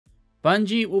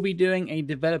Bungie will be doing a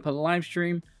developer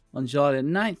livestream on July the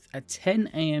 9th at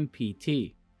 10 AM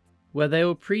PT, where they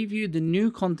will preview the new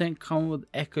content coming with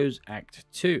Echoes Act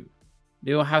 2.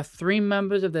 They will have 3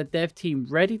 members of their dev team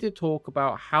ready to talk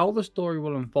about how the story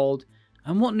will unfold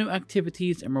and what new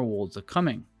activities and rewards are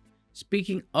coming.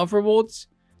 Speaking of rewards,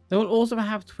 they will also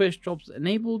have Twitch drops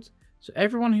enabled, so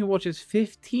everyone who watches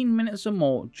 15 minutes or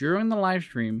more during the live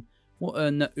stream will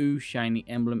earn the OOO shiny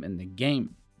emblem in the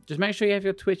game. Just make sure you have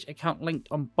your Twitch account linked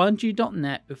on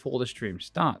bungie.net before the stream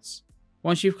starts.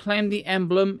 Once you've claimed the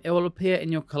emblem, it will appear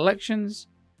in your collections,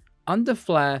 under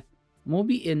Flare, and will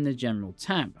be in the general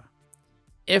tab.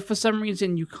 If for some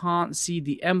reason you can't see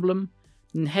the emblem,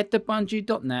 then head to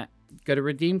bungie.net, go to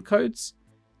redeem codes,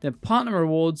 then partner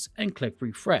rewards and click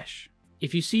refresh.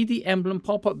 If you see the emblem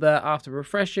pop up there after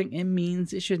refreshing, it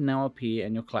means it should now appear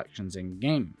in your collections in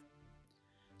game.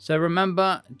 So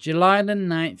remember, July the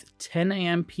 9th, 10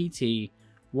 AM PT,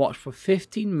 watch for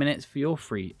 15 minutes for your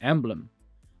free emblem.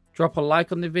 Drop a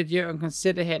like on the video and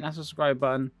consider hitting that subscribe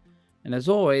button. And as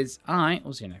always, I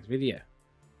will see you next video.